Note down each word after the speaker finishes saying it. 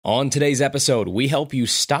On today's episode, we help you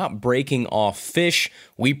stop breaking off fish,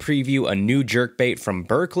 we preview a new jerkbait from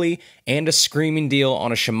Berkley, and a screaming deal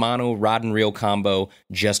on a Shimano rod and reel combo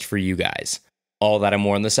just for you guys. All that and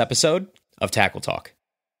more in this episode of Tackle Talk.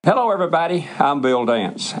 Hello everybody, I'm Bill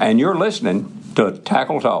Dance, and you're listening to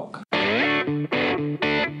Tackle Talk.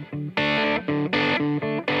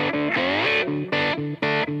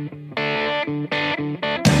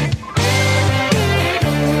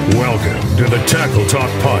 Welcome to the Tackle Talk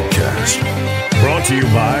Podcast, brought to you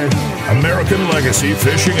by American Legacy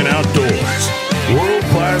Fishing and Outdoors.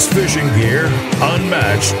 World-class fishing gear,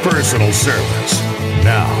 unmatched personal service.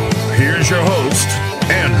 Now, here's your host,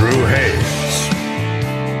 Andrew Hayes.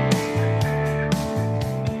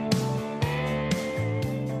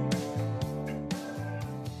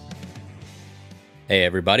 Hey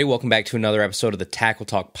everybody, welcome back to another episode of the Tackle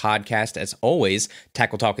Talk Podcast. As always,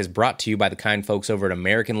 Tackle Talk is brought to you by the kind folks over at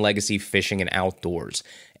American Legacy Fishing and Outdoors.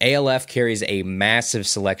 ALF carries a massive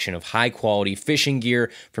selection of high-quality fishing gear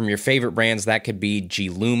from your favorite brands. That could be G.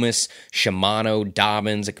 Loomis, Shimano,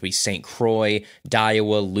 Dobbins, it could be St. Croix,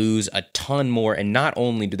 Daiwa, Luz, a ton more. And not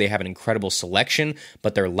only do they have an incredible selection,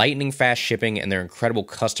 but their lightning-fast shipping and their incredible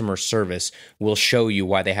customer service will show you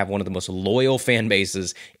why they have one of the most loyal fan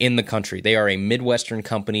bases in the country. They are a Midwestern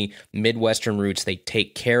company, Midwestern roots. They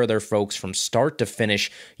take care of their folks from start to finish.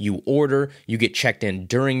 You order, you get checked in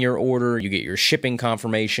during your order, you get your shipping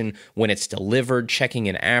confirmation when it's delivered, checking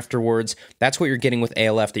in afterwards. That's what you're getting with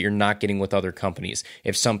ALF that you're not getting with other companies.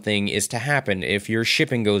 If something is to happen, if your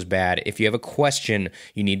shipping goes bad, if you have a question,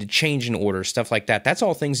 you need to change an order, stuff like that. That's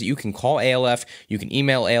all things that you can call ALF, you can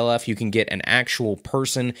email ALF, you can get an actual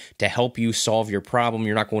person to help you solve your problem.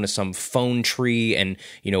 You're not going to some phone tree and,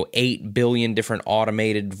 8 billion different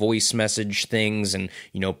automated voice message things and,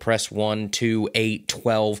 press 1, 2, 8,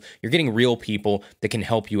 12. You're getting real people that can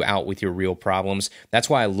help you out with your real problems. That's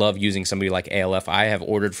why I love using somebody like ALF. I have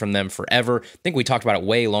ordered from them forever. I think we talked about it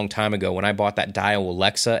way long time ago when I bought that Daiwa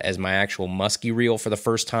Alexa as my actual musky reel for the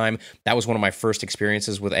first time. That was one of my first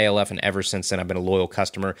experiences with ALF, and ever since then I've been a loyal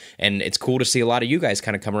customer. And it's cool to see a lot of you guys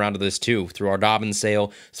kind of come around to this too, through our Dobbins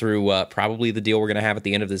sale, through probably the deal we're going to have at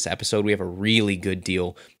the end of this episode. We have a really good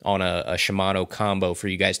deal on a Shimano combo for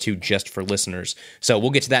you guys too, just for listeners. So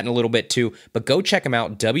we'll get to that in a little bit too, but go check them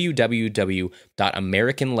out,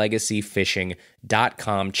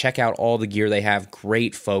 www.americanlegacyfishing.com. Check out all the gear they have.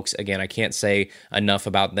 Great folks. Again, I can't say enough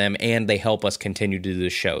about them, and they help us continue to do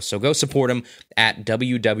this show. So go support them at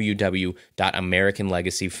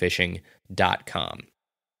www.americanlegacyfishing.com.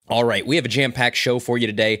 All right, we have a jam-packed show for you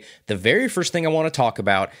today. The very first thing I want to talk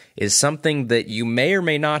about is something that you may or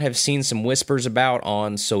may not have seen some whispers about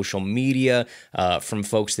on social media from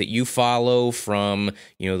folks that you follow, from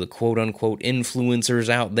the quote-unquote influencers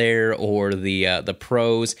out there or the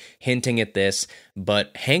pros hinting at this.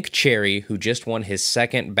 But Hank Cherry, who just won his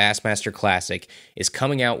second Bassmaster Classic, is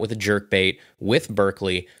coming out with a jerkbait with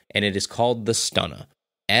Berkley, and it is called the Stunna.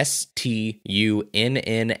 Stunna.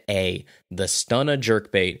 The Stunna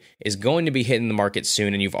jerkbait is going to be hitting the market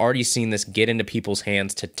soon, and you've already seen this get into people's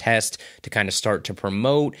hands to test, to kind of start to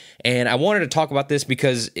promote. And I wanted to talk about this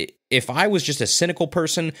because if I was just a cynical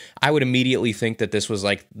person, I would immediately think that this was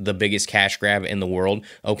like the biggest cash grab in the world.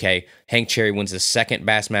 Okay, Hank Cherry wins the second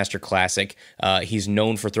Bassmaster Classic. He's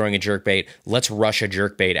known for throwing a jerkbait. Let's rush a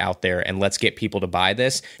jerkbait out there and let's get people to buy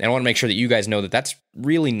this. And I want to make sure that you guys know that that's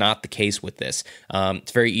really not the case with this.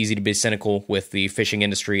 It's very easy to be cynical with the fishing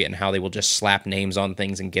industry and how they will just slap names on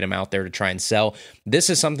things and get them out there to try and sell. This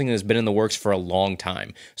is something that's been in the works for a long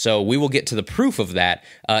time. So we will get to the proof of that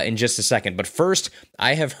in just a second. But first,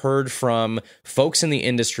 I have heard from folks in the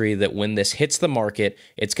industry that when this hits the market,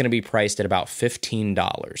 it's going to be priced at about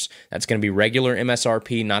 $15. That's going to be regular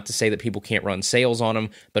MSRP, not to say that people can't run sales on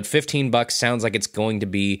them, but $15 sounds like it's going to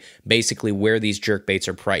be basically where these jerkbaits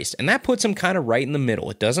are priced. And that puts them kind of right in the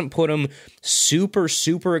middle. It doesn't put them super,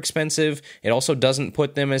 super expensive. It also doesn't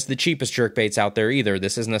put them as the cheapest jerkbaits out there either.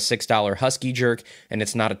 This isn't a $6 Husky jerk, and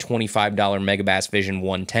it's not a $25 Megabass Vision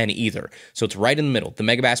 110 either. So it's right in the middle. The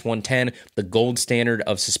Megabass 110, the gold standard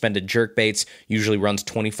of suspended jerkbaits, usually runs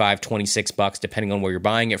 $25, $26 depending on where you're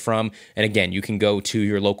buying it from. And again, you can go to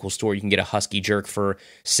your local store. You can get a Husky jerk for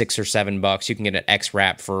 $6 or $7. You can get an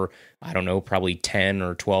X-Wrap for I don't know, probably 10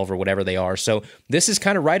 or 12 or whatever they are. So this is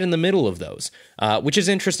kind of right in the middle of those, which is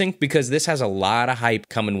interesting because this has a lot of hype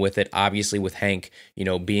coming with it, obviously with Hank,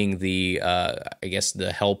 being the, I guess,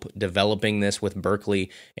 the help developing this with Berkley,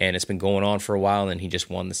 and it's been going on for a while, and he just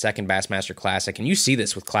won the second Bassmaster Classic, and you see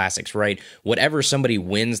this with classics, right? Whatever somebody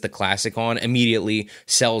wins the classic on immediately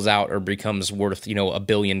sells out or becomes worth, $1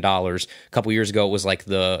 billion. A couple years ago, it was like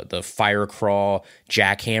the fire crawl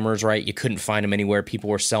jackhammers, right? You couldn't find them anywhere. People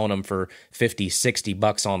were selling them for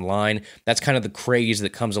 $50-$60 online. That's kind of the craze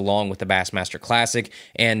that comes along with the Bassmaster Classic,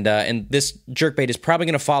 and this jerkbait is probably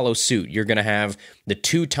going to follow suit. You're going to have the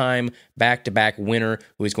two-time back-to-back winner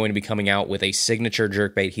who is going to be coming out with a signature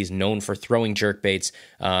jerkbait. He's known for throwing jerkbaits.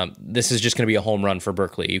 This is just going to be a home run for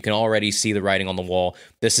Berkley. You can already see the writing on the wall.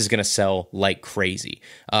 This is going to sell like crazy.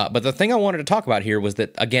 But the thing I wanted to talk about here was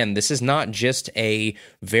that, again, this is not just a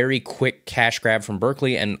very quick cash grab from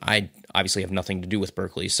Berkley, and I obviously have nothing to do with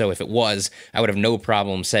Berkley, so if it was, I would have no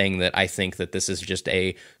problem saying that I think that this is just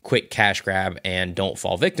a quick cash grab and don't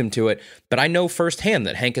fall victim to it, but I know firsthand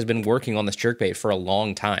that Hank has been working on this jerkbait for a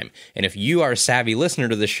long time, and if you are a savvy listener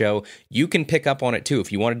to the show, you can pick up on it too.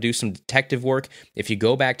 If you want to do some detective work, if you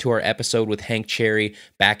go back to our episode with Hank Cherry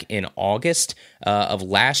back in August of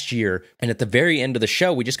last year, and at the very end of the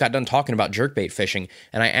show, we just got done talking about jerkbait fishing,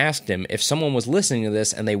 and I asked him if someone was listening to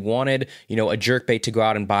this and they wanted, a jerkbait to go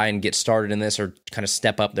out and buy and get started in this or kind of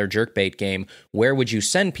step up their jerkbait game, where would you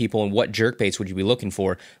send people and what jerkbaits would you be looking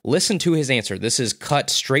for? Listen to his answer. This is cut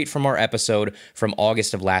straight from our episode from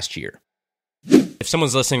August of last year. If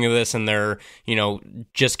someone's listening to this and they're,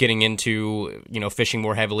 just getting into, fishing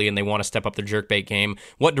more heavily and they want to step up their jerkbait game,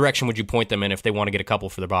 what direction would you point them in if they want to get a couple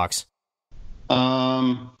for their box?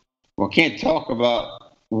 Well, I can't talk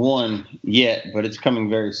about one yet, but it's coming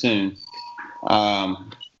very soon.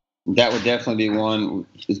 That would definitely be one.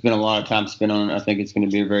 There's been a lot of time spent on it. I think it's going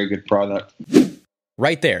to be a very good product.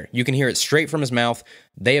 Right there. You can hear it straight from his mouth.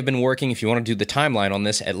 They have been working, if you want to do the timeline on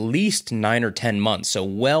this, at least 9 or 10 months. So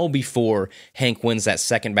well before Hank wins that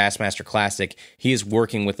second Bassmaster Classic, he is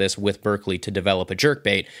working with this with Berkley to develop a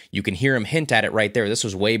jerkbait. You can hear him hint at it right there. This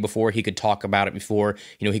was way before he could talk about it, before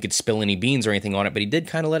he could spill any beans or anything on it, but he did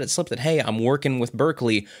kind of let it slip that, hey, I'm working with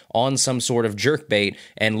Berkley on some sort of jerkbait,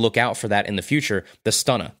 and look out for that in the future. The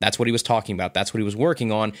Stunna, that's what he was talking about. That's what he was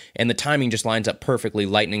working on, and the timing just lines up perfectly.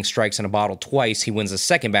 Lightning strikes in a bottle twice. He wins the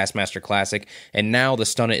second Bassmaster Classic, and now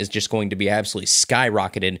the Stunna is just going to be absolutely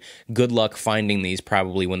skyrocketed. Good luck finding these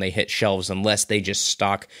probably when they hit shelves, unless they just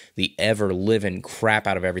stock the ever-living crap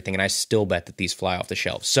out of everything, and I still bet that these fly off the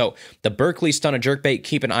shelves. So the Berkley Stunna jerkbait,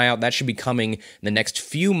 keep an eye out. That should be coming in the next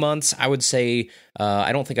few months. I would say,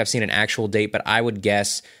 I don't think I've seen an actual date, but I would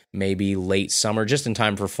guess maybe late summer, just in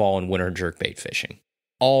time for fall and winter jerkbait fishing.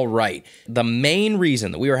 All right, the main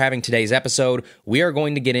reason that we are having today's episode, we are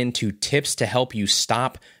going to get into tips to help you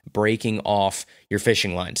stop breaking off your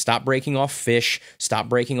fishing line. Stop breaking off fish, stop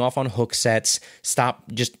breaking off on hook sets,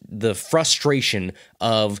 stop just the frustration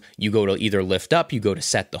of you go to either lift up, you go to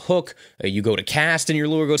set the hook, you go to cast and your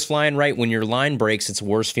lure goes flying, right? When your line breaks, it's the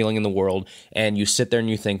worst feeling in the world, and you sit there and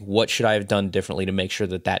you think, what should I have done differently to make sure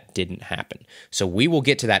that that didn't happen? So we will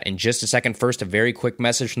get to that in just a second. First, a very quick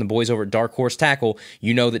message from the boys over at Dark Horse Tackle.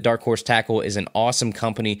 You know that Dark Horse Tackle is an awesome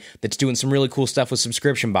company that's doing some really cool stuff with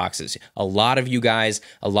subscription boxes. A lot of you guys,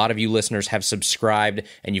 a lot of you listeners have subscribed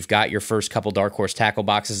and you've got your first couple Dark Horse Tackle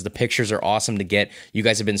boxes. The pictures are awesome to get. You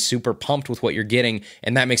guys have been super pumped with what you're getting,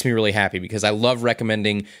 and that makes me really happy because I love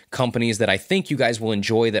recommending companies that I think you guys will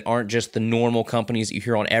enjoy that aren't just the normal companies you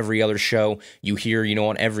hear on every other show, you hear,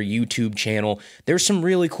 on every YouTube channel. There's some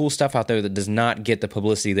really cool stuff out there that does not get the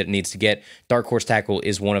publicity that it needs to get. Dark Horse Tackle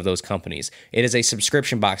is one of those companies. It is a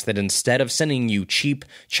subscription box that instead of sending you cheap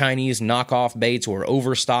Chinese knockoff baits or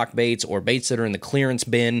overstock baits or baits that are in the clearance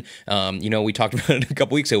bin, we talked about it a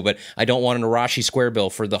couple weeks ago, but I don't want an Arashi square bill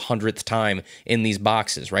for the 100th time in these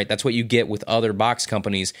boxes, right? That's what you get with other box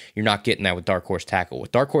companies. You're not getting that with Dark Horse Tackle.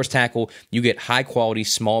 With Dark Horse Tackle, you get high quality,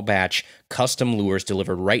 small batch, custom lures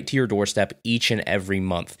delivered right to your doorstep each and every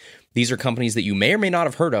month. These are companies that you may or may not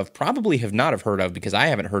have heard of, probably have not have heard of because I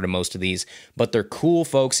haven't heard of most of these, but they're cool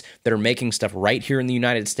folks that are making stuff right here in the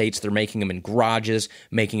United States. They're making them in garages,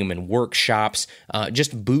 making them in workshops,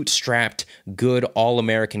 just bootstrapped, good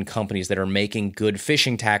all-American companies that are making good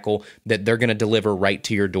fishing tackle that they're going to deliver right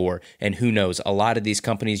to your door. And who knows, a lot of these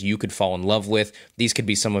companies you could fall in love with. These could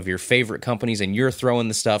be some of your favorite companies, and you're throwing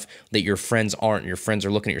the stuff that your friends aren't. Your friends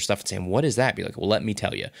are looking at your stuff and saying, what is that? Be like, well, let me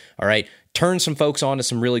tell you. All right. Turn some folks on to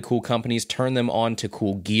some really cool companies, turn them on to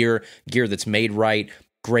cool gear that's made right.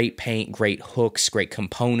 great paint, great hooks, great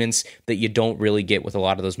components that you don't really get with a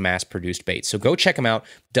lot of those mass-produced baits. So go check them out,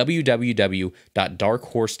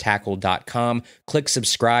 www.darkhorsetackle.com. Click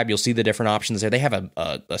subscribe. You'll see the different options there. They have a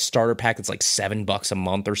starter pack that's like $7 a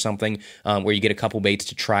month or something, where you get a couple baits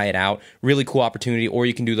to try it out. Really cool opportunity. Or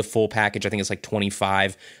you can do the full package. I think it's like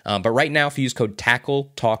 $25. But right now, if you use code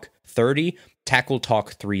TACKLETALK30,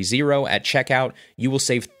 TackleTalk30 at checkout, you will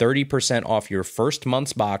save 30% off your first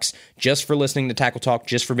month's box just for listening to Tackle Talk,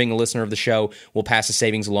 just for being a listener of the show. We'll pass the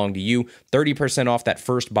savings along to you. 30% off that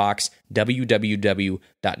first box,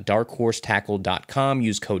 www.darkhorsetackle.com.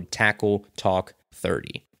 Use code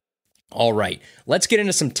TackleTalk30. All right, let's get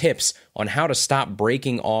into some tips on how to stop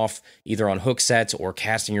breaking off either on hook sets or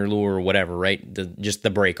casting your lure or whatever, right? Just the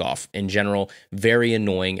break off in general, very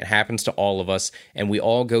annoying. It happens to all of us, and we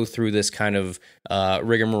all go through this kind of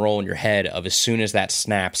rigmarole in your head of as soon as that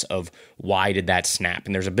snaps of why did that snap?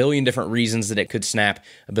 And there's a billion different reasons that it could snap,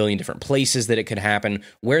 a billion different places that it could happen,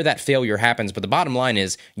 where that failure happens. But the bottom line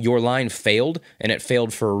is your line failed, and it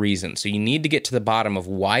failed for a reason. So you need to get to the bottom of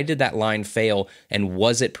why did that line fail, and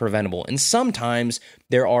was it preventable? And sometimes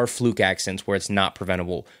there are fluke accidents where it's not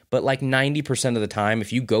preventable. But like 90% of the time,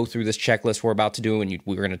 if you go through this checklist we're about to do, and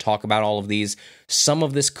we're going to talk about all of these, some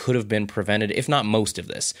of this could have been prevented, if not most of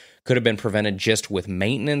this, could have been prevented just with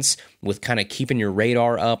maintenance, with kind of keeping your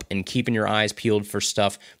radar up and keeping your eyes peeled for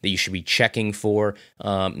stuff that you should be checking for.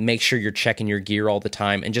 Make sure you're checking your gear all the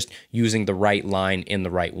time and just using the right line in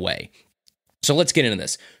the right way. So let's get into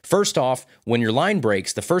this. First off, when your line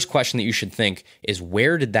breaks, the first question that you should think is,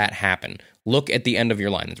 where did that happen? Look at the end of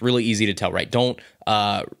your line. It's really easy to tell, right? Don't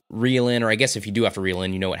reel in, or I guess if you do have to reel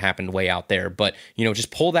in, you know what happened way out there. But,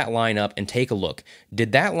 just pull that line up and take a look.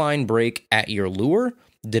 Did that line break at your lure?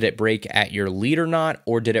 Did it break at your leader knot?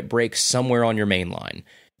 Or did it break somewhere on your main line?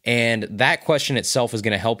 And that question itself is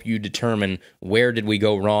going to help you determine where did we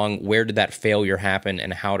go wrong, where did that failure happen,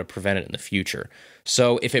 and how to prevent it in the future.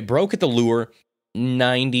 So if it broke at the lure,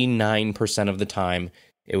 99% of the time,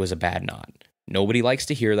 it was a bad knot. Nobody likes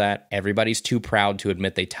to hear that. Everybody's too proud to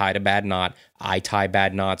admit they tied a bad knot. I tie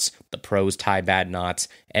bad knots. The pros tie bad knots.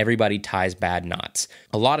 Everybody ties bad knots.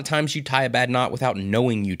 A lot of times you tie a bad knot without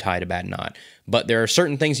knowing you tied a bad knot. But there are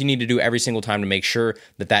certain things you need to do every single time to make sure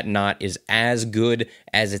that that knot is as good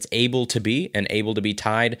as it's able to be and able to be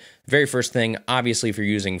tied. Very first thing, obviously, if you're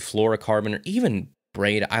using fluorocarbon or even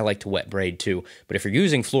braid, I like to wet braid too, but if you're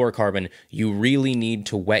using fluorocarbon, you really need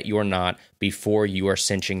to wet your knot before you are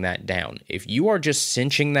cinching that down. If you are just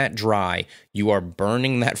cinching that dry, you are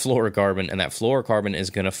burning that fluorocarbon, and that fluorocarbon is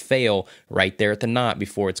going to fail right there at the knot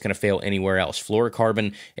before it's going to fail anywhere else.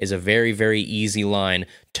 Fluorocarbon is a very, very easy line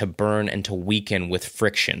to burn and to weaken with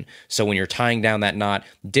friction. So when you're tying down that knot,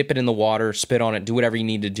 dip it in the water, spit on it, do whatever you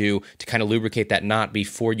need to do to kind of lubricate that knot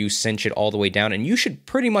before you cinch it all the way down. And you should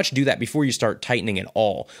pretty much do that before you start tightening it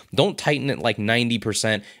all. Don't tighten it like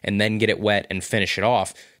 90% and then get it wet and finish it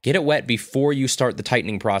off. Get it wet before you start the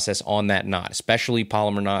tightening process on that knot, especially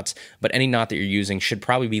polymer knots, but any knot that you're using should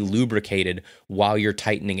probably be lubricated while you're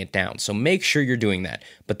tightening it down. So make sure you're doing that.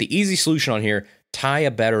 But the easy solution on here, tie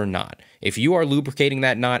a better knot. If you are lubricating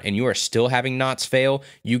that knot and you are still having knots fail,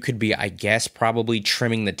 you could be, I guess, probably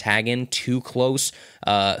trimming the tag end too close.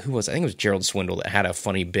 I think it was Gerald Swindle that had a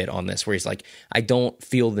funny bit on this where he's like, I don't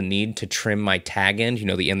feel the need to trim my tag end,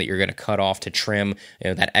 the end that you're going to cut off to trim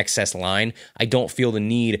that excess line. I don't feel the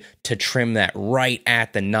need to trim that right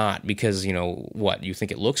at the knot because, what, you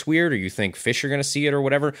think it looks weird or you think fish are going to see it or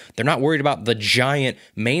whatever? They're not worried about the giant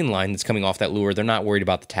main line that's coming off that lure. They're not worried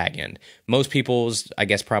about the tag end. Most people's, I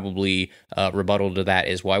guess, probably rebuttal to that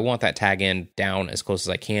is, well, I want that tag end down as close as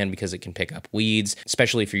I can because it can pick up weeds,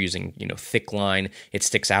 especially if you're using, thick line. It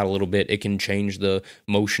sticks out a little bit. It can change the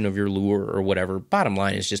motion of your lure or whatever. Bottom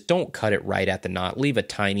line is just don't cut it right at the knot. Leave a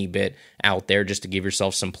tiny bit out there just to give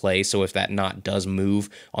yourself some play. So if that knot does move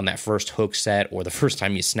on that first hook set or the first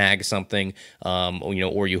time you snag something,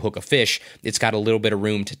 or you hook a fish, it's got a little bit of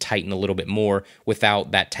room to tighten a little bit more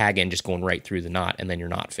without that tag end just going right through the knot and then your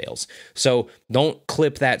knot fails. So don't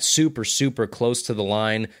clip that super close to the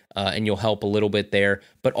line and you'll help a little bit there.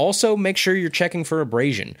 But also make sure you're checking for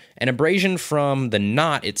abrasion. And abrasion from the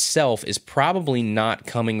knot itself is probably not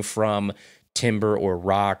coming from timber or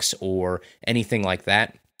rocks or anything like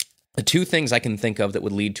that. The two things I can think of that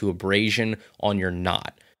would lead to abrasion on your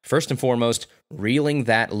knot. First and foremost, reeling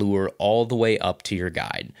that lure all the way up to your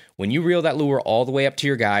guide. When you reel that lure all the way up to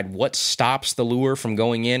your guide, what stops the lure from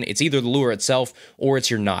going in? It's either the lure itself or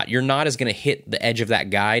it's your knot. Your knot is going to hit the edge of that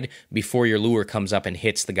guide before your lure comes up and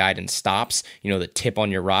hits the guide and stops, the tip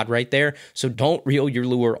on your rod right there. So don't reel your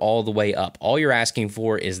lure all the way up. All you're asking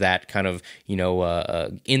for is that kind of,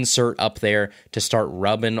 insert up there to start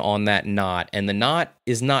rubbing on that knot. And the knot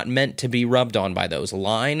is not meant to be rubbed on by those.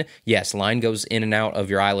 Line, yes, line goes in and out of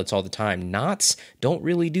your eyelets all the time. Knots don't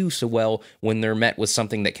really do so well when they're met with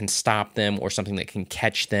something that can stop them or something that can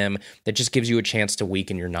catch them, that just gives you a chance to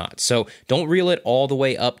weaken your knot. So don't reel it all the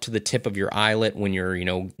way up to the tip of your eyelet when you're,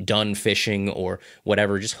 done fishing or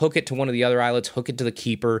whatever. Just hook it to one of the other eyelets, hook it to the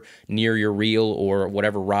keeper near your reel or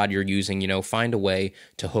whatever rod you're using, find a way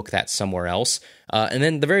to hook that somewhere else. And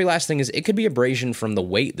then the very last thing is it could be abrasion from the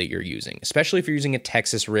weight that you're using, especially if you're using a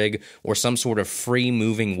Texas rig or some sort of free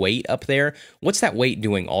moving weight up there. What's that weight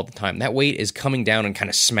doing all the time? That weight is coming down and kind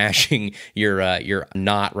of smashing your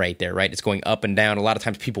knot right there, right? It's going up and down. A lot of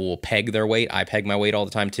times people will peg their weight. I peg my weight all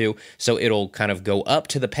the time too. So it'll kind of go up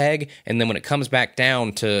to the peg, and then when it comes back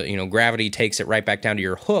down to, gravity takes it right back down to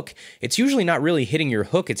your hook, it's usually not really hitting your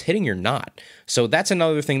hook, it's hitting your knot. So that's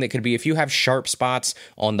another thing that could be, if you have sharp spots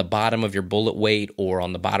on the bottom of your bullet weight or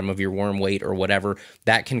on the bottom of your worm weight or whatever,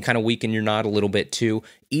 that can kind of weaken your knot a little bit too.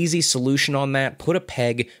 Easy solution on that, put a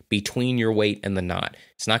peg between your weight and the knot.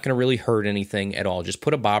 It's not going to really hurt anything at all. Just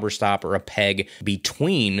put a bobber stop or a peg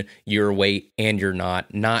between your weight and your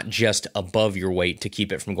knot, not just above your weight to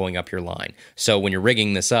keep it from going up your line. So when you're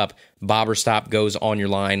rigging this up, bobber stop goes on your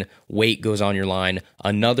line, weight goes on your line,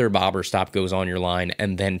 another bobber stop goes on your line,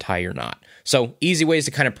 and then tie your knot. So easy ways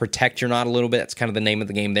to kind of protect your knot a little bit. That's kind of the name of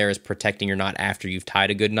the game there, is protecting your knot after you've tied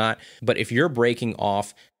a good knot. But if you're breaking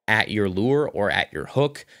off at your lure or at your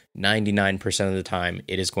hook, 99% of the time,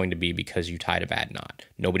 it is going to be because you tied a bad knot.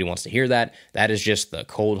 Nobody wants to hear that. That is just the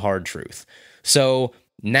cold, hard truth. So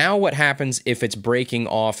now what happens if it's breaking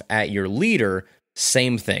off at your leader?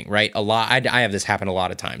 Same thing, right? I have this happen a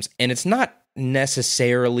lot of times, and it's not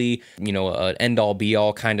necessarily, an end-all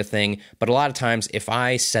be-all kind of thing, but a lot of times if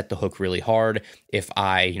I set the hook really hard, if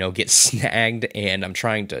I, get snagged and I'm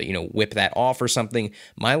trying to, whip that off or something,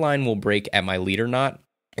 my line will break at my leader knot.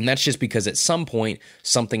 And that's just because at some point,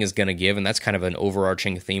 something is going to give, and that's kind of an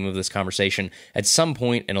overarching theme of this conversation. At some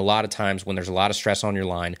point, and a lot of times when there's a lot of stress on your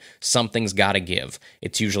line, something's got to give.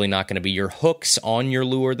 It's usually not going to be your hooks on your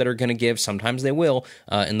lure that are going to give. Sometimes they will,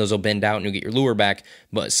 and those will bend out and you'll get your lure back.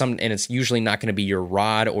 And it's usually not going to be your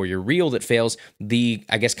rod or your reel that fails. The,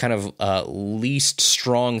 I guess, kind of least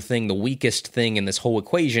strong thing, the weakest thing in this whole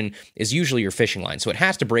equation is usually your fishing line. So it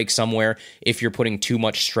has to break somewhere if you're putting too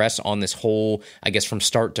much stress on this whole, I guess, from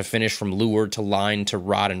start to finish, from lure to line to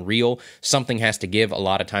rod and reel. Something has to give. A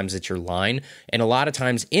lot of times it's your line, and a lot of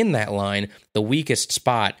times in that line, the weakest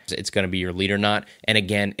spot, it's going to be your leader knot. And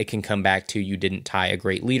again, it can come back to you didn't tie a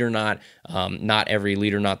great leader knot. Not every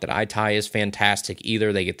leader knot that I tie is fantastic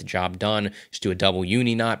either. They get the job done. Just do a double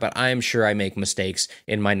uni knot, but I am sure I make mistakes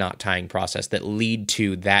in my knot tying process that lead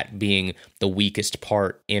to that being the weakest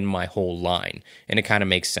part in my whole line, and it kind of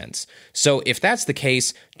makes sense. So if that's the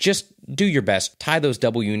case, just do your best. Tie those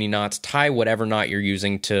double uni knots. Tie whatever knot you're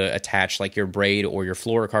using to attach, like your braid or your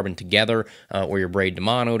fluorocarbon together, or your braid to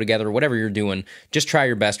mono together, whatever you're doing. Just try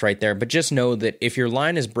your best right there. But just know that if your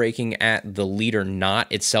line is breaking at the leader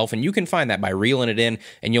knot itself, and you can find that by reeling it in,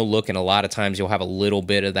 and you'll look, and a lot of times you'll have a little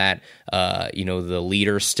bit of that, the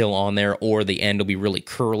leader still on there, or the end will be really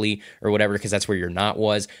curly or whatever, because that's where your knot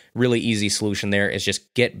was. Really easy solution there is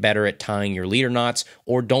just get better at tying your leader knots,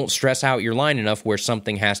 or don't stress out your line enough where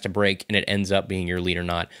something has to break and it ends up being your leader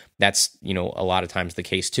knot. That's, a lot of times the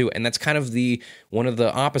case too. And that's kind of one of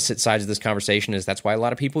the opposite sides of this conversation, is that's why a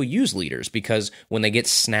lot of people use leaders, because when they get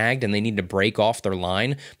snagged and they need to break off their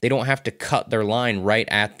line, they don't have to cut their line right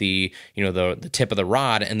at the tip of the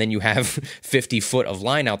rod, and then you have 50 foot of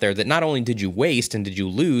line out there that not only did you waste and did you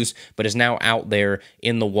lose, but is now out there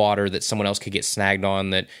in the water that someone else could get snagged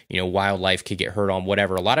on, that, wildlife could get hurt on,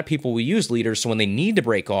 whatever. A lot of people will use leaders, so when they need to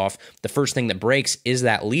break off, the first thing that breaks is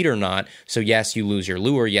that leader knot. So yes, you lose your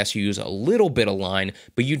lure, yes, you use a little bit of line,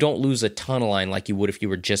 but you don't lose a ton of line like you would if you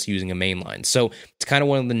were just using a main line. So it's kind of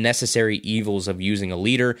one of the necessary evils of using a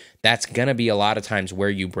leader. That's going to be a lot of times where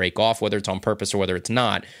you break off, whether it's on purpose or whether it's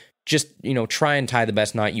not. Just, try and tie the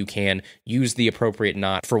best knot you can, use the appropriate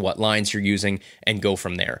knot for what lines you're using, and go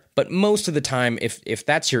from there. But most of the time, if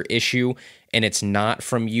that's your issue, and it's not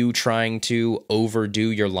from you trying to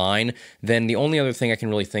overdo your line, then the only other thing I can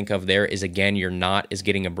really think of there is, again, your knot is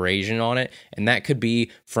getting abrasion on it, and that could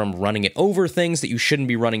be from running it over things that you shouldn't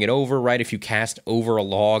be running it over, right? If you cast over a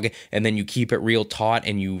log and then you keep it real taut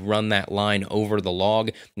and you run that line over the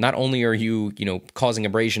log, not only are you, causing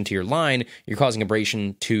abrasion to your line, you're causing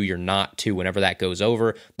abrasion to your knot too. Whenever that goes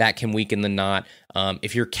over, that can weaken the knot.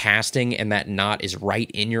 If you're casting and that knot is right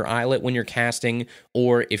in your eyelet when you're casting,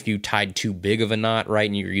 or if you tied too big of a knot, right,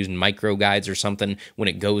 and you're using micro guides or something, when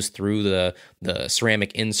it goes through the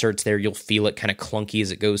ceramic inserts there, you'll feel it kind of clunky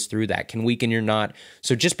as it goes through. That can weaken your knot.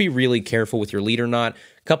 So just be really careful with your leader knot.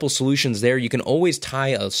 Couple solutions there. You can always tie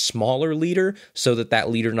a smaller leader so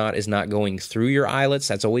that leader knot is not going through your eyelets.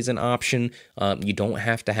 That's always an option. You don't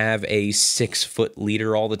have to have a 6-foot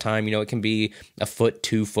leader all the time. It can be a foot,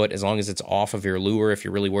 2 foot, as long as it's off of your lure. If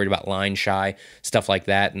you're really worried about line shy, stuff like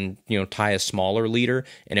that, and tie a smaller leader,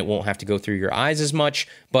 and it won't have to go through your eyes as much.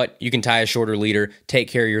 But you can tie a shorter leader, take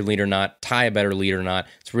care of your leader knot, tie a better leader knot.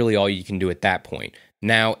 It's really all you can do at that point.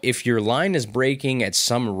 Now, if your line is breaking at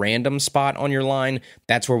some random spot on your line,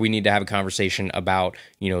 that's where we need to have a conversation about,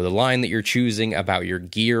 the line that you're choosing, about your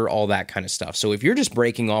gear, all that kind of stuff. So if you're just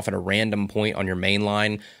breaking off at a random point on your main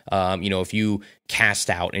line, if you cast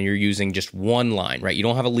out and you're using just one line, right? You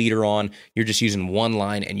don't have a leader on, you're just using one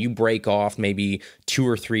line, and you break off maybe 2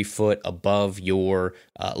 or 3 foot above your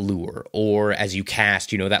lure, or as you cast,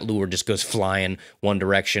 that lure just goes flying one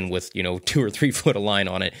direction with 2 or 3 foot of line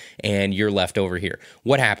on it, and you're left over here.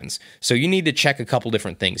 What happens? So you need to check a couple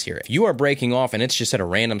different things here. If you are breaking off and it's just at a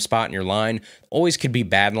random spot in your line, always could be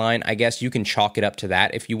bad line. I guess you can chalk it up to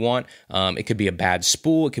that if you want. It could be a bad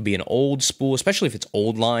spool, it could be an old spool, especially if it's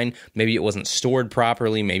old line. Maybe it wasn't stored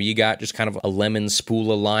properly. Maybe you got just kind of a lemon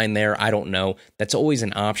spool of line there. I don't know. That's always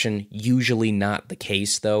an option. Usually not the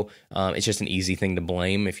case, though. It's just an easy thing to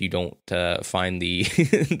blame if you don't find the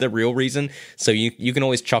the real reason. So you can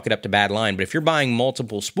always chalk it up to bad line. But if you're buying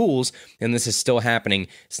multiple spools and this is still happening,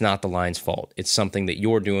 it's not the line's fault. It's something that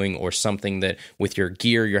you're doing, or something that with your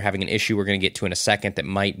gear you're having an issue we're going to get to in a second that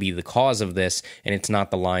might be the cause of this, and it's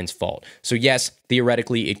not the line's fault. So yes,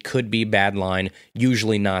 theoretically it could be bad line.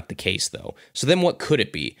 Usually not the case, though. So then what could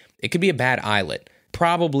it be? It could be a bad eyelet.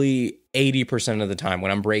 Probably 80% of the time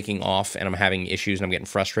when I'm breaking off and I'm having issues and I'm getting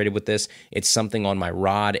frustrated with this, it's something on my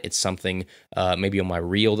rod, it's something maybe on my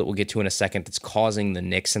reel that we'll get to in a second that's causing the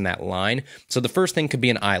nicks in that line. So the first thing could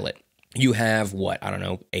be an eyelet. You have,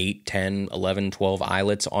 8, 10, 11, 12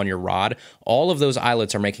 eyelets on your rod. All of those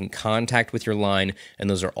eyelets are making contact with your line, and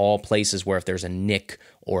those are all places where if there's a nick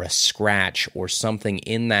or a scratch or something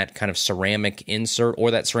in that kind of ceramic insert,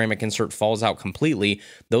 or that ceramic insert falls out completely,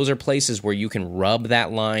 those are places where you can rub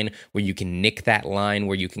that line, where you can nick that line,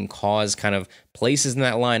 where you can cause kind of places in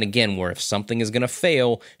that line, again, where if something is going to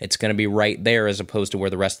fail, it's going to be right there as opposed to where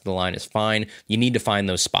the rest of the line is fine. You need to find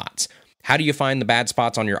those spots. How do you find the bad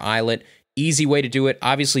spots on your eyelet? Easy way to do it,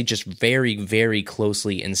 obviously, just very, very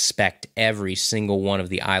closely inspect every single one of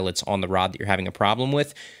the eyelets on the rod that you're having a problem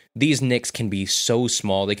with. These nicks can be so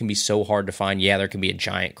small, they can be so hard to find. Yeah, there can be a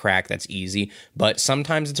giant crack, that's easy, but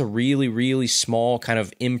sometimes it's a really, really small kind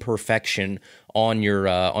of imperfection on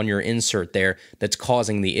your insert there that's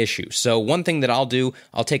causing the issue. So one thing that I'll do,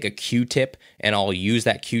 I'll take a Q-tip and I'll use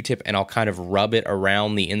that Q-tip and I'll kind of rub it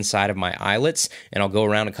around the inside of my eyelets, and I'll go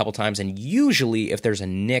around a couple times, and usually if there's a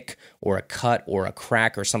nick or a cut or a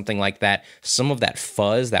crack or something like that, some of that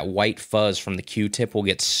fuzz, that white fuzz from the Q-tip will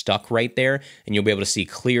get stuck right there, and you'll be able to see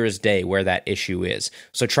clear as day where that issue is.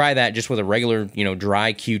 So try that just with a regular,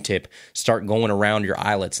 dry Q-tip. Start going around your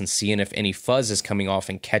eyelets and seeing if any fuzz is coming off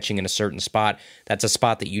and catching in a certain spot. That's a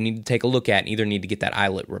spot that you need to take a look at and either need to get that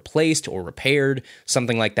eyelet replaced or repaired,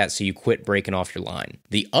 something like that, so you quit breaking off your line.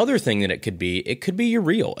 The other thing that it could be your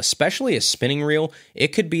reel, especially a spinning reel. It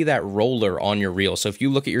could be that roller on your reel. So if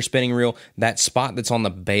you look at your spinning reel, that spot that's on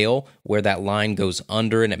the bail where that line goes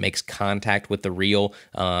under and it makes contact with the reel,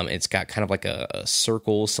 it's got kind of like a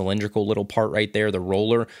circle, cylindrical little part right there, the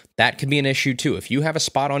roller. That could be an issue too. If you have a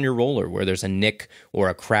spot on your roller where there's a nick or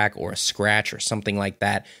a crack or a scratch or something like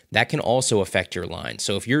that, that can also affect your line.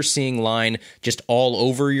 So if you're seeing line just all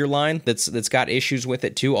over your line that's got issues with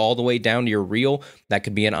it too, all the way down to your reel, that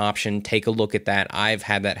could be an option. Take a look at that. I've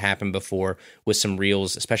had that happen before with some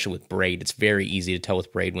reels, especially with braid. It's very easy to tell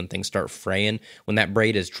with braid when things start fraying. When that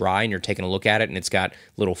braid is dry and you're taking a look at it and it's got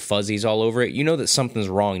little fuzzies all over it, you know that something's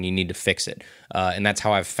wrong and you need to fix it. and that's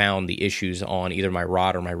how I've found the issues on either my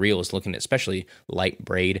rod or my reel, is looking at especially light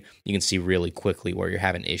braid. You can see really quickly where you're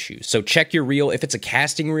having issues. So check your reel. If it's a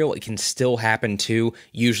casting reel, it can still happen too.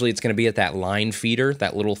 Usually it's going to be at that line feeder,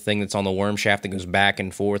 that little thing that's on the worm shaft that goes back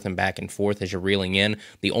and forth as you're reeling in.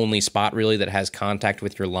 The only spot really that has contact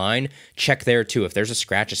with your line. Check there too. If there's a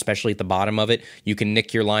scratch, especially at the bottom of it, you can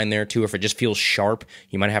nick your line there too. If it just feels sharp,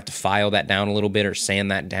 you might have to file that down a little bit or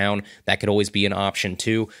sand that down. That could always be an option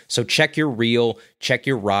too. So check your reel, check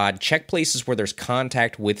your rod, check places where there's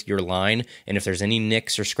contact with your line, and if there's any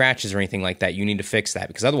nicks or scratches or anything like that, you need to fix that,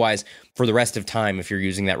 because otherwise, for the rest of time, if you're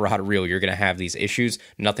using that rod or reel, you're going to have these issues.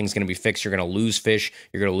 Nothing's going to be fixed. You're going to lose fish.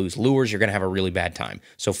 You're going to lose lures. You're going to have a really bad time.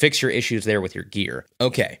 So fix your issues there with your gear.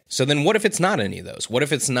 Okay, so then what if it's not any of those? What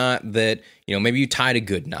if it's not that, maybe you tied a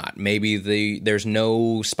good knot. Maybe there's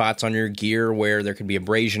no spots on your gear where there could be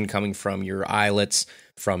abrasion coming from your eyelets,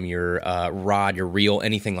 from your rod, your reel,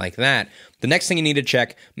 anything like that. The next thing you need to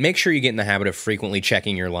check, make sure you get in the habit of frequently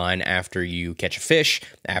checking your line after you catch a fish,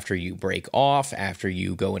 after you break off, after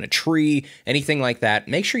you go in a tree, anything like that.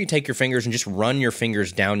 Make sure you take your fingers and just run your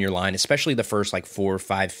fingers down your line, especially the first 4 or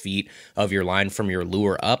 5 feet of your line from your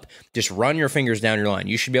lure up. Just run your fingers down your line.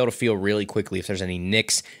 You should be able to feel really quickly if there's any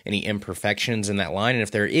nicks, any imperfections in that line, and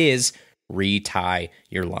if there is, retie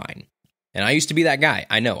your line. And I used to be that guy.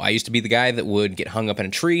 I know. I used to be the guy that would get hung up in a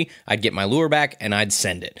tree. I'd get my lure back and I'd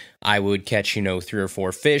send it. I would catch, 3 or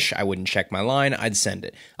 4 fish. I wouldn't check my line. I'd send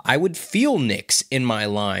it. I would feel nicks in my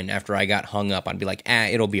line after I got hung up. I'd be like,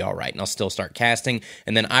 it'll be all right. And I'll still start casting.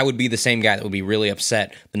 And then I would be the same guy that would be really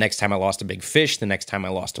upset the next time I lost a big fish, the next time I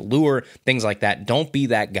lost a lure, things like that. Don't be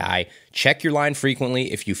that guy. Check your line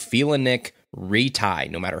frequently. If you feel a nick, retie,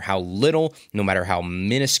 no matter how little, no matter how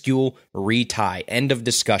minuscule, retie. End of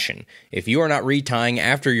discussion. If you are not retying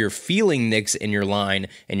after you're feeling nicks in your line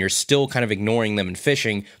and you're still kind of ignoring them and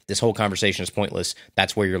fishing, this whole conversation is pointless.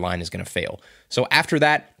 That's where your line is going to fail. So after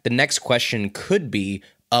that, the next question could be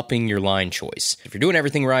upping your line choice. If you're doing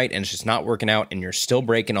everything right and it's just not working out and you're still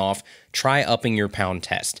breaking off, try upping your pound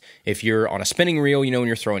test. If you're on a spinning reel, and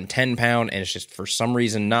you're throwing 10 pound and it's just for some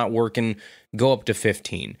reason not working, go up to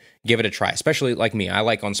 15. Give it a try, especially like me. I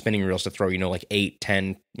like on spinning reels to throw, 8,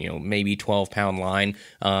 10, maybe 12 pound line.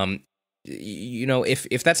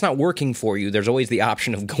 If that's not working for you, there's always the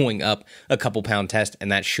option of going up a couple pound test,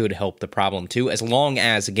 and that should help the problem too, as long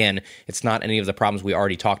as, again, it's not any of the problems we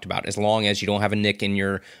already talked about. As long as you don't have a nick in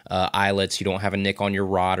your eyelets, you don't have a nick on your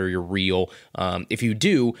rod or your reel. If you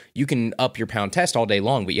do, you can up your pound test all day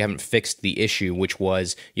long, but you haven't fixed the issue, which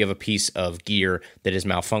was you have a piece of gear that is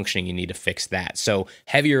malfunctioning. You need to fix that. So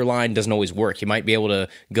heavier line doesn't always work. You might be able to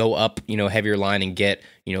go up, heavier line and get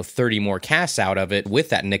 30 more casts out of it with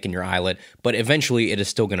that nick in your eyelet, but eventually it is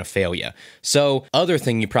still going to fail you. So other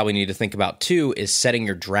thing you probably need to think about too is setting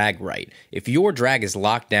your drag right. If your drag is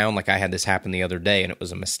locked down, like I had this happen the other day, and it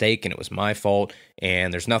was a mistake and it was my fault,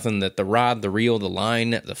 and there's nothing that the rod, the reel, the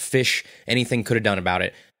line, the fish, anything could have done about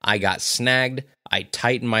it. I got snagged. I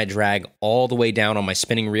tightened my drag all the way down on my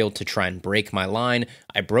spinning reel to try and break my line.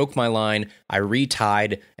 I broke my line. I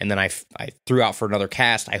retied, and then I threw out for another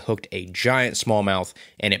cast. I hooked a giant smallmouth,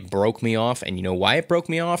 and it broke me off. And you know why it broke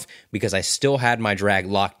me off? Because I still had my drag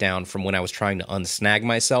locked down from when I was trying to unsnag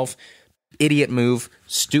myself. Idiot move,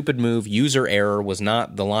 stupid move, user error, was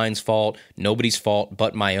not the line's fault, nobody's fault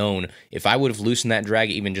but my own. If I would have loosened that drag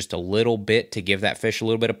even just a little bit to give that fish a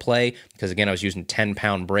little bit of play, because again, I was using 10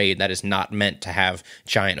 pound braid, that is not meant to have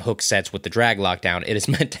giant hook sets with the drag locked down. It is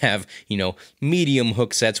meant to have, medium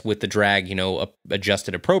hook sets with the drag,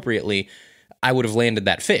 adjusted appropriately. I would have landed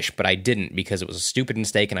that fish, but I didn't because it was a stupid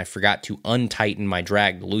mistake and I forgot to untighten my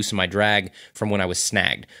drag, loosen my drag from when I was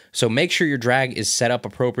snagged. So make sure your drag is set up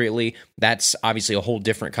appropriately. That's obviously a whole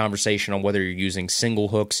different conversation on whether you're using single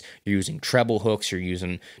hooks, you're using treble hooks, you're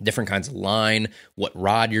using different kinds of line, what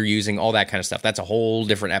rod you're using, all that kind of stuff. That's a whole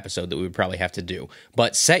different episode that we would probably have to do.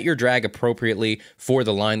 But set your drag appropriately for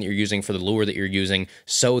the line that you're using, for the lure that you're using,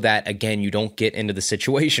 so that, again, you don't get into the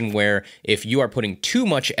situation where if you are putting too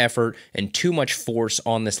much effort and too much force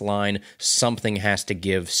on this line, something has to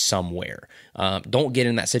give somewhere. Don't get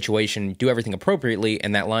in that situation. Do everything appropriately,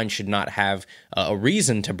 and that line should not have a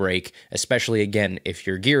reason to break, especially, again, if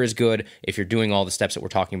your gear is good, if you're doing all the steps that we're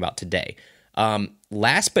talking about today.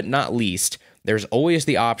 Last but not least, there's always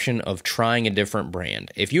the option of trying a different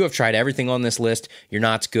brand. If you have tried everything on this list, your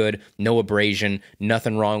knot's good, no abrasion,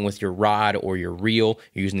 nothing wrong with your rod or your reel,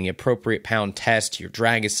 you're using the appropriate pound test, your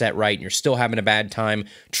drag is set right, and you're still having a bad time,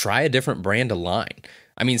 try a different brand of line.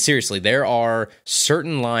 I mean, seriously, there are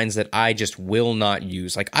certain lines that I just will not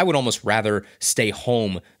use. Like, I would almost rather stay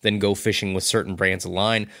home than go fishing with certain brands of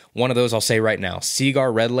line. One of those I'll say right now,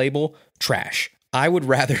 Seagar Red Label, trash. I'd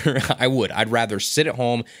rather sit at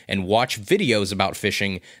home and watch videos about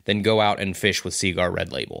fishing than go out and fish with Seaguar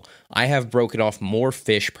Red Label. I have broken off more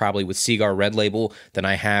fish probably with Seaguar Red Label than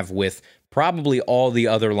I have with probably all the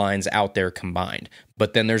other lines out there combined.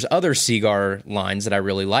 But then there's other Seaguar lines that I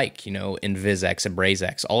really like, Invis-X and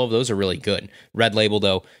Braze-X. All of those are really good. Red Label,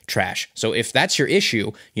 though, trash. So if that's your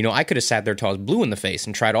issue, I could have sat there till I was blue in the face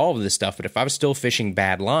and tried all of this stuff, but if I was still fishing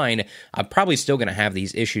bad line, I'm probably still going to have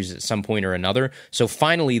these issues at some point or another. So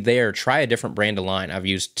finally try a different brand of line. I've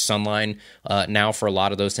used Sunline now for a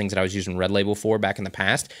lot of those things that I was using Red Label for back in the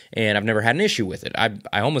past, and I've never had an issue with it.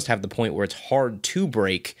 I almost have the point where it's hard to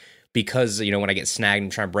break, because, when I get snagged and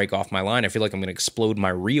try to break off my line, I feel like I'm going to explode my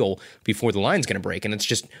reel before the line's going to break. And it's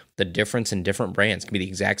just the difference in different brands. It can be the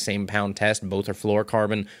exact same pound test. Both are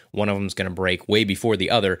fluorocarbon. One of them is going to break way before the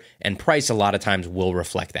other. And price a lot of times will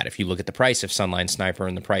reflect that. If you look at the price of Sunline Sniper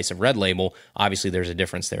and the price of Red Label, obviously there's a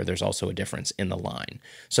difference there. There's also a difference in the line.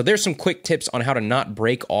 So there's some quick tips on how to not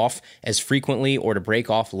break off as frequently or to break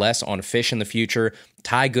off less on fish in the future.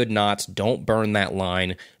 Tie good knots. Don't burn that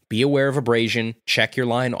line. Be aware of abrasion, check your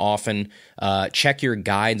line often, check your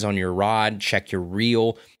guides on your rod, check your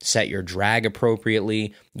reel, set your drag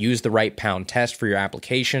appropriately, use the right pound test for your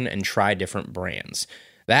application, and try different brands.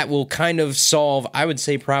 That will kind of solve, I would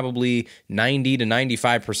say, probably 90 to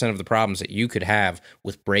 95% of the problems that you could have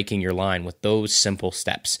with breaking your line with those simple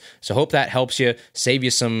steps. So hope that helps you, save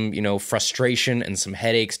you some, frustration and some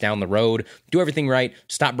headaches down the road. Do everything right,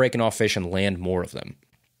 stop breaking off fish, and land more of them.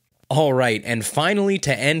 All right, and finally,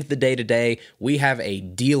 to end the day today, we have a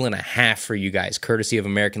deal and a half for you guys, courtesy of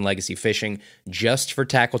American Legacy Fishing, just for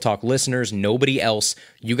Tackle Talk listeners, nobody else.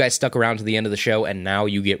 You guys stuck around to the end of the show, and now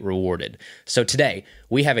you get rewarded. So today,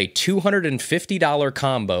 we have a $250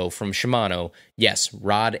 combo from Shimano, yes,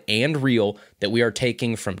 rod and reel, that we are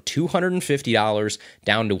taking from $250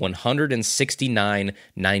 down to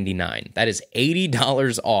 $169.99. That is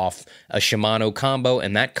 $80 off a Shimano combo,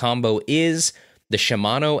 and that combo is the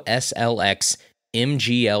Shimano SLX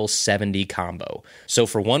MGL 70 combo. So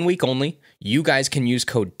for 1 week only, you guys can use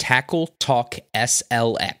code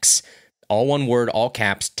TackleTalkSLX. All one word, all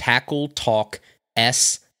caps,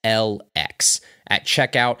 TackleTalkSLX at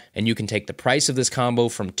checkout, and you can take the price of this combo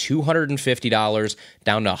from $250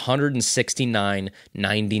 down to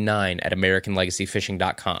 $169.99 at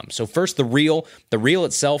AmericanLegacyFishing.com. So first, the reel. The reel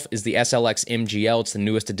itself is the SLX MGL. It's the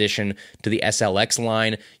newest addition to the SLX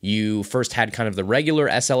line. You first had kind of the regular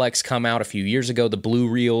SLX come out a few years ago, the blue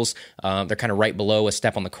reels. They're kind of right below a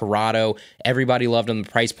step on the Corrado. Everybody loved them.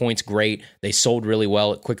 The price point's great. They sold really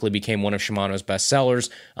well. It quickly became one of Shimano's best sellers.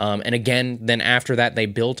 And again, then after that, they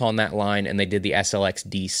built on that line and they did the SLX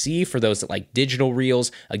DC for those that like digital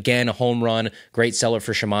reels. Again, a home run, great seller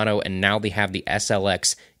for Shimano, and now they have the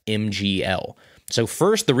SLX MGL. So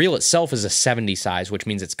first, the reel itself is a 70 size, which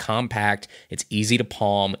means it's compact, it's easy to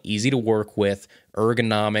palm, easy to work with,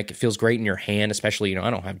 ergonomic. It feels great in your hand, especially, I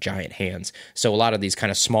don't have giant hands. So a lot of these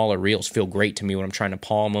kind of smaller reels feel great to me when I'm trying to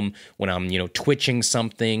palm them, when I'm, twitching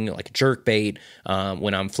something like a jerkbait,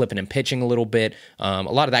 when I'm flipping and pitching a little bit. A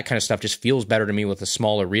lot of that kind of stuff just feels better to me with a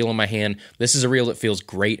smaller reel in my hand. This is a reel that feels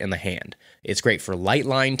great in the hand. It's great for light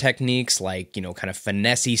line techniques, like, kind of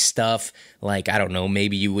finessey stuff. Like, I don't know,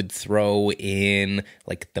 maybe you would throw in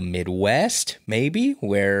like the Midwest, maybe,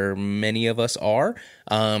 where many of us are.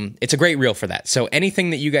 It's a great reel for that. So anything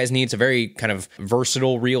that you guys need, it's a very kind of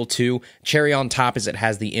versatile reel too. Cherry on top is it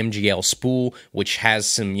has the MGL spool, which has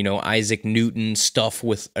some, Isaac Newton stuff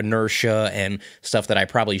with inertia and stuff that I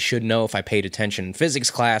probably should know if I paid attention in physics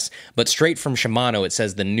class. But straight from Shimano, it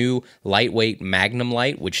says the new lightweight Magnum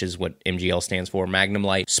Light, which is what MGL stands for, Magnum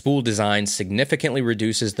Light. Spool design significantly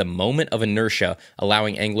reduces the moment of inertia,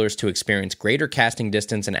 allowing anglers to experience greater casting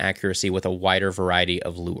distance and accuracy with a wider variety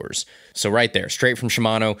of lures. So right there, straight from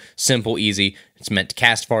Shimano, simple, easy. It's meant to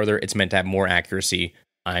cast farther. It's meant to have more accuracy.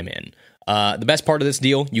 I'm in. The best part of this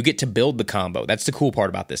deal, you get to build the combo. That's the cool part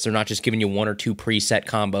about this. They're not just giving you one or two preset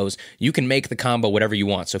combos. You can make the combo whatever you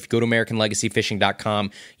want. So if you go to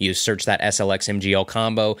AmericanLegacyFishing.com, you search that SLX MGL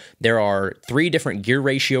combo. There are 3 different gear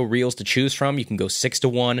ratio reels to choose from. You can go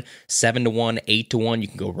 6-1, 7-1, 8-1. You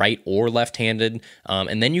can go right or left-handed.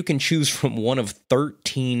 And then you can choose from one of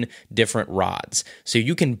 13 different rods. So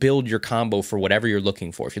you can build your combo for whatever you're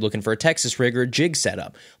looking for. If you're looking for a Texas rig or a jig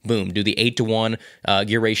setup, boom, do the 8-1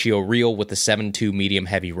 gear ratio reel with the 7-2 medium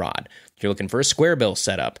heavy rod. If you're looking for a square bill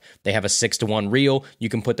setup, they have a 6-to-1 reel. You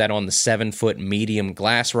can put that on the 7-foot medium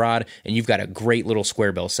glass rod, and you've got a great little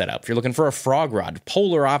square bill setup. If you're looking for a frog rod,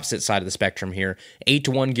 polar opposite side of the spectrum here,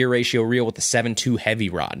 8-to-1 gear ratio reel with the 7.2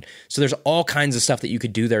 heavy rod. So there's all kinds of stuff that you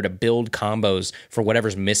could do there to build combos for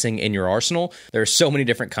whatever's missing in your arsenal. There are so many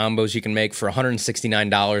different combos you can make for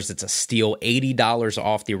 $169. It's a steal, $80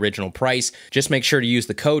 off the original price. Just make sure to use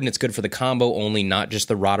the code, and it's good for the combo only, not just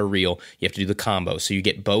the rod or reel. You have to do the combo. So you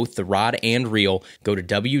get both the rod and reel. Go to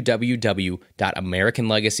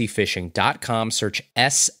www.americanlegacyfishing.com, search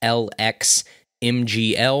SLX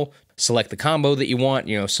MGL. Select the combo that you want,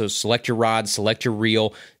 so select your rod, select your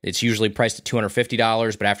reel. It's usually priced at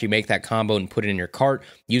 $250, but after you make that combo and put it in your cart,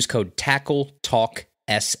 use code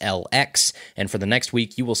TackleTalkSLX, and for the next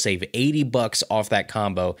week, you will save $80 off that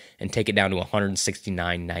combo and take it down to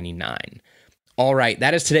 $169.99. All right,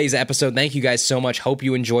 that is today's episode. Thank you guys so much. Hope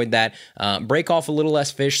you enjoyed that. Break off a little less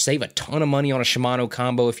fish, save a ton of money on a Shimano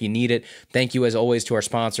combo if you need it. Thank you, as always, to our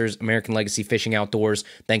sponsors, American Legacy Fishing Outdoors.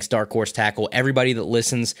 Thanks, Dark Horse Tackle. Everybody that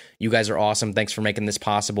listens, you guys are awesome. Thanks for making this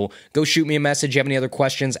possible. Go shoot me a message. You have any other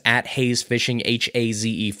questions? At Haze Fishing,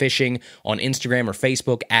 Haze Fishing, on Instagram or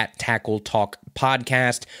Facebook, at Tackle Talk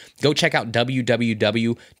Podcast. Go check out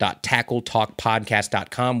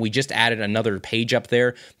www.tackletalkpodcast.com. We just added another page up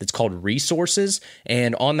there that's called Resources.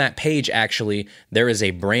 And on that page, actually, there is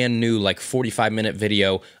a brand new 45-minute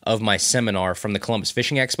video of my seminar from the Columbus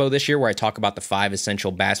Fishing Expo this year, where I talk about the 5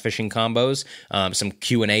 essential bass fishing combos, some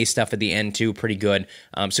Q&A stuff at the end too, pretty good.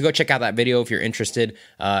 So go check out that video if you're interested.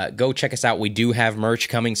 Go check us out. We do have merch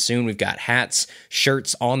coming soon. We've got hats,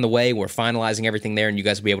 shirts on the way. We're finalizing everything there, and you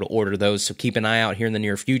guys will be able to order those. So keep an eye out here in the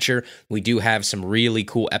near future. We do have some really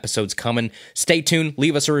cool episodes coming. Stay tuned.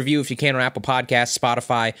 Leave us a review if you can on Apple Podcasts,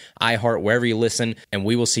 Spotify, iHeart, wherever you listen, and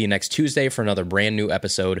we will see you next Tuesday for another brand new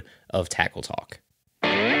episode of Tackle Talk.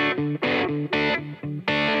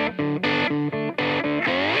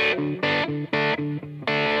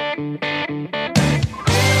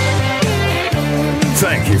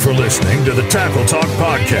 Thank you for listening to the Tackle Talk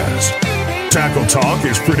podcast. Tackle Talk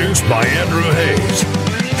is produced by Andrew Hayes.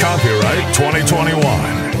 Copyright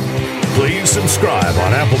 2021. Please subscribe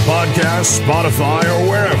on Apple Podcasts, Spotify, or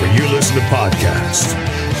wherever you listen to podcasts.